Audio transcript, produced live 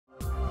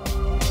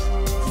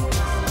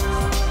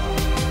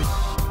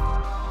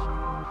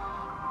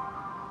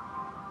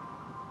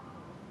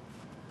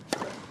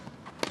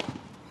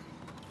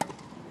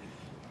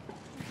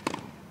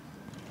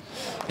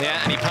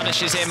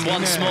smashes him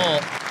once more.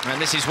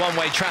 And this is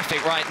one-way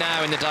traffic right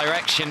now in the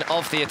direction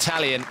of the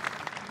Italian.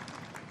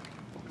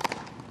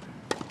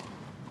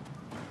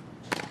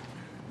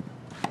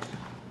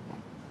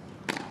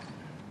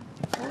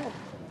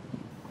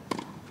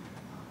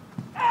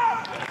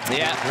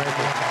 Yeah,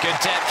 good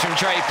depth from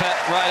Draper,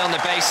 right on the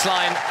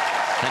baseline.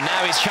 And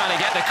now he's trying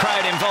to get the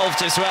crowd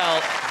involved as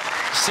well.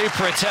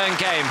 Super return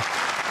game.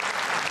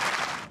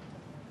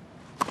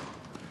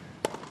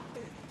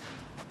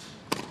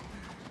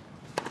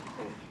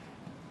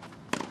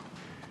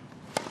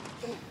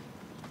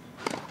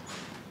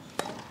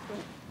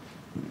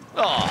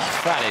 Oh,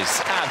 that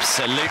is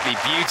absolutely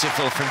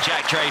beautiful from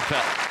Jack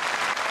Draper.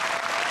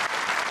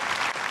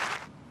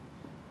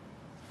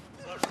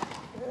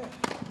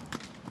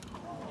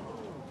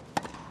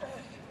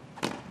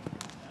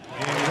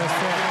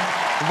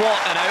 What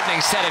an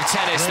opening set of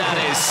tennis that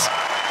is.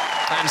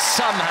 And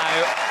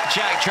somehow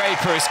Jack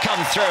Draper has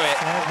come through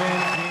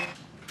it.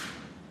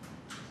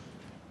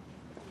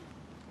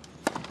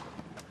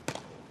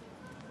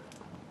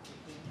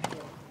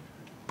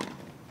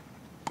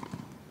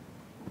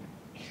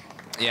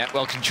 Yeah,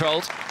 well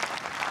controlled.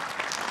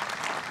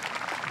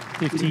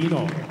 15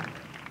 all.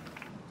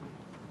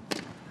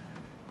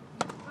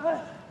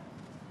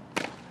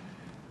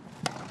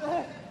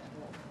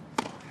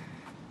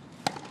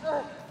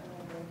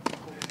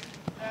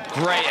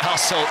 Great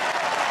hustle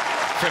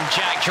from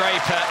Jack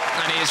Draper,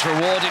 and he is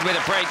rewarded with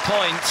a break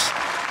point.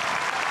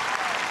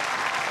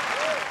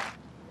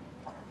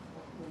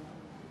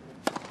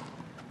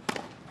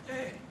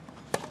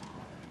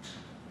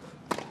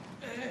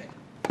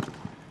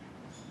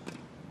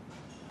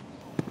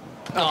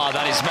 Oh,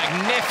 that is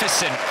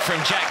magnificent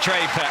from Jack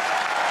Draper.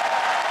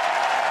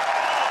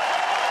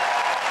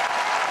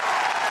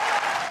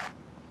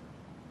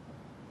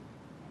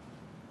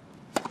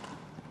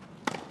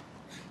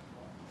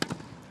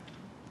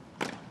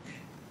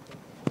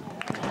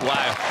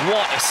 Wow,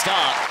 what a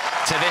start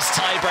to this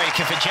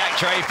tiebreaker for Jack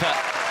Draper.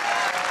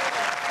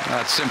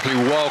 That's simply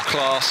world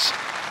class.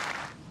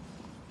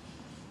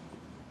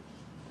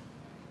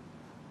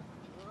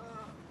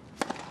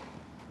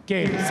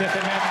 Game,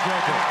 second match,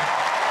 Draper.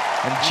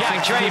 And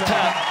Jack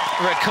Draper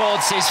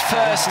records his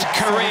first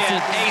career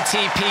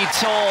ATP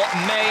Tour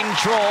main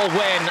draw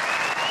win.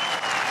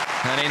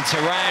 And into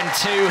round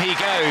two he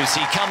goes.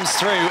 He comes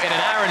through in 1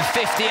 hour and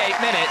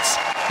 58 minutes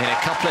in a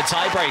couple of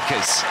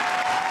tiebreakers.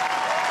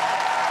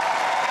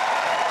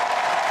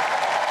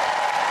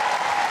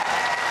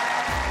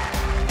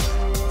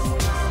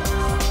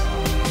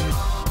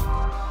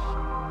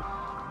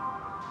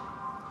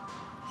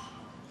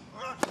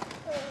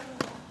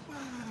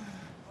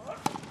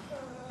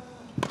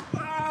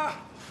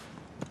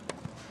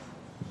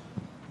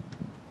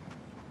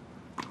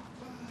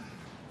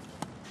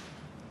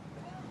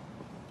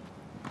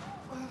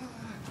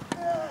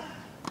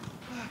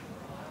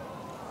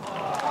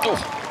 Oh,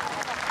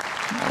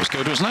 that was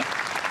good, wasn't it?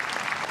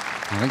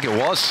 I think it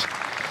was.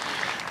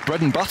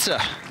 Bread and butter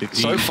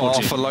so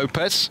far for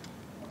Lopez.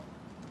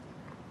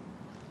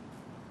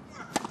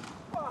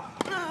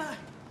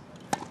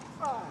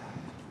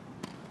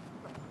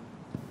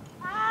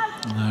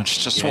 It's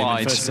just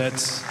wide. First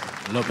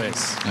set,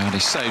 Lopez. And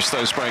he saves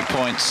those break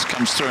points,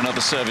 comes through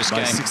another service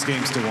game. 6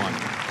 games to 1.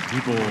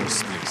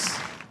 Peoples, please.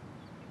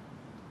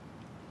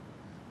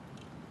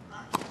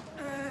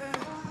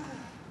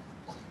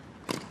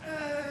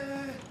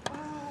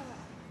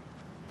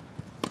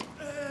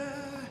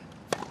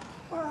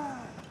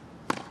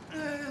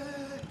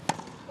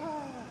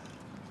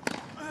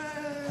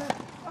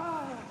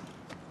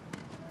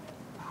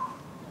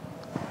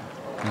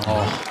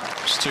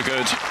 Oh, it's too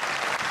good.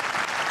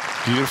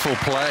 Beautiful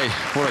play.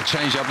 What a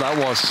change-up that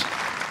was.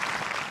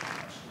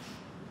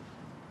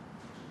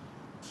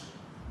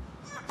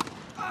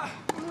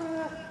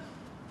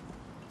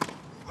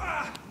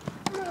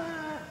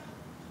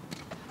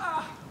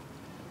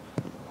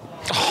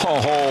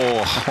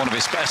 Oh, one of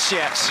his best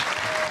yet.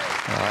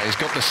 He's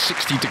got the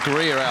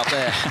 60-degreer out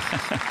there.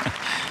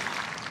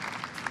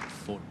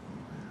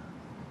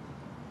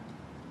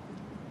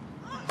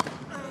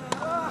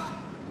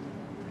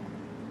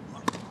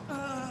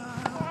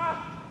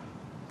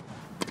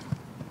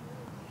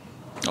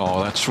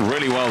 Oh, that's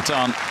really well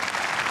done.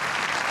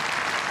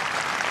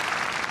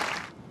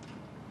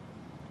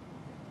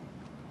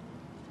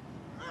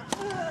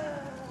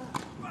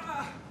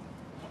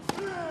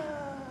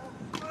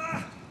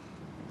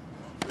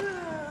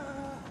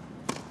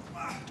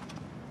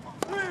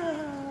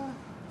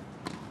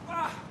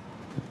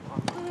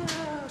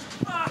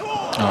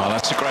 Oh,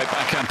 that's a great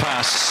backhand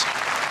pass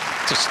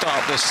to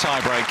start this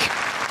tiebreak.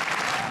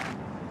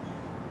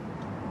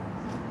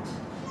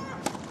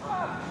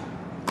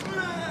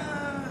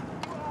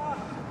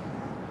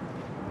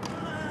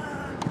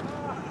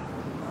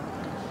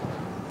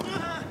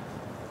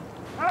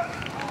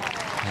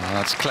 Oh,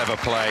 that's clever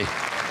play.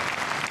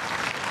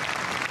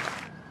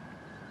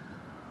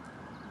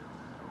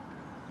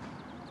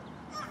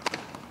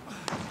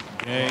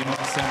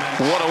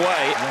 What a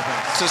way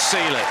to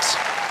seal it.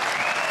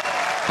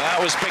 That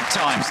was big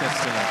time.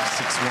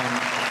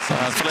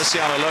 6-1.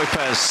 Feliciano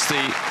Lopez,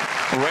 the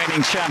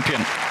reigning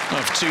champion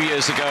of 2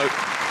 years ago,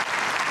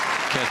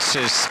 gets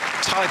his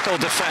title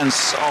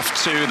defense off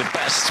to the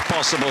best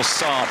possible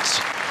start.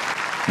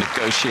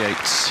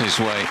 Negotiates his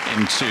way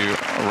into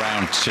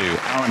round 2.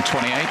 Hour and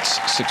 28,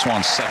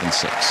 6-1,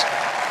 7-6.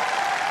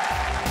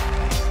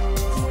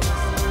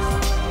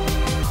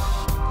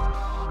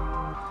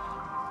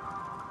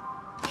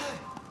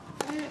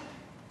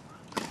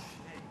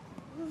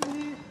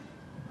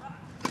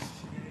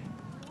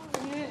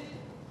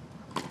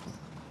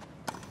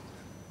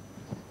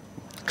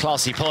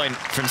 Classy point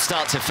from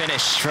start to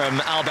finish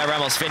from Albert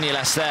Ramos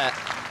Viñolas there.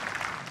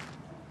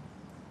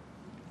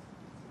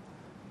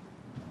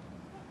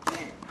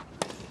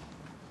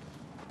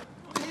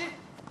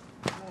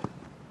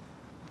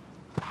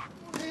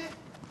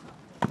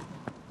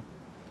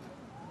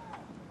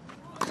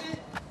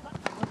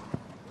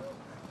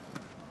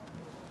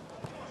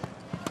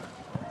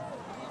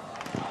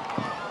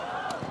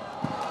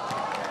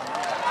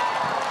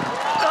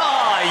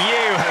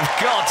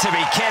 Got to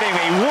be kidding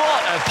me.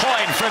 What a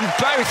point from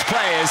both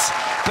players.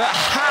 But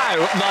how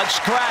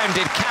much ground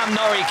did Cam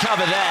Norrie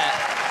cover there?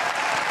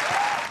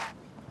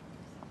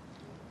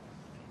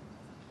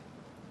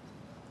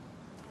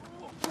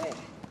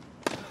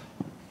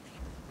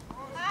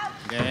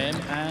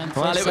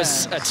 Well, it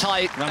was a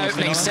tight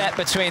opening set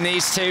between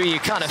these two. You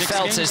kind of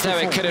felt as though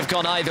it could have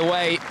gone either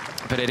way.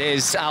 But it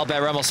is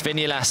Albert Ramos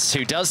Viñolas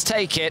who does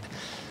take it.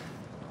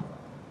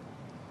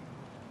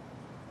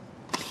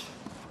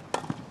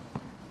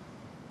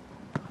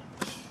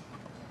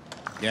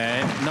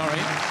 Yeah,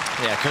 Norrie.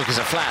 Yeah, quick as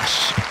a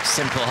flash.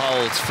 Simple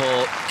hold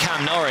for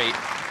Cam Norrie.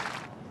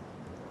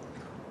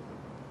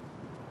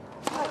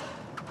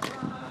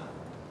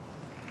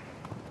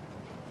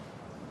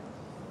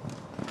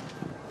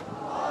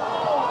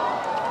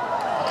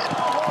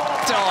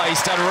 Oh,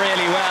 he's done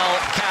really well,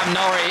 Cam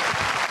Norrie,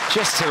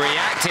 just to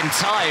react in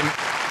time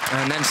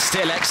and then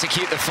still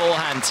execute the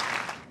forehand.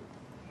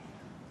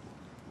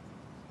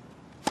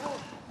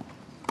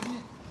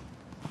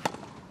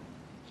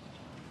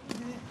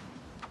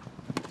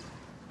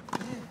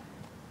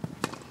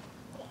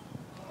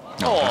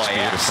 Oh,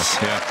 yes.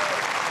 Yeah.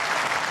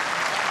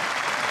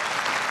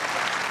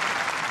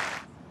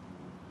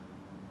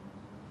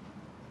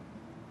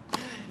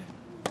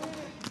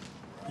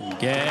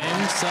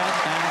 Game, set,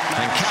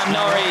 and Cam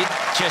Norrie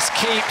just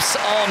keeps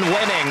on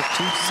winning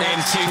in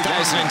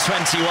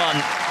 2021.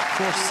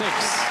 4-6.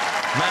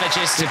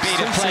 Manages to beat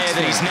a player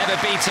that he's never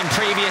beaten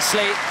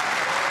previously,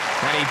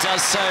 and he does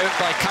so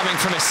by coming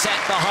from a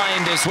set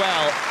behind as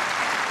well.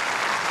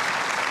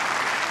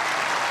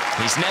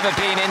 He's never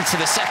been into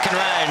the second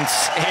round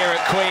here at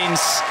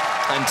Queen's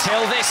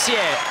until this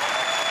year.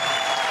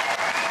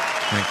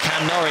 And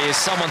Cam Norrie is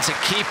someone to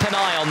keep an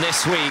eye on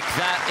this week,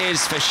 that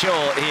is for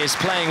sure. He is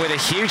playing with a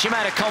huge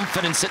amount of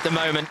confidence at the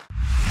moment.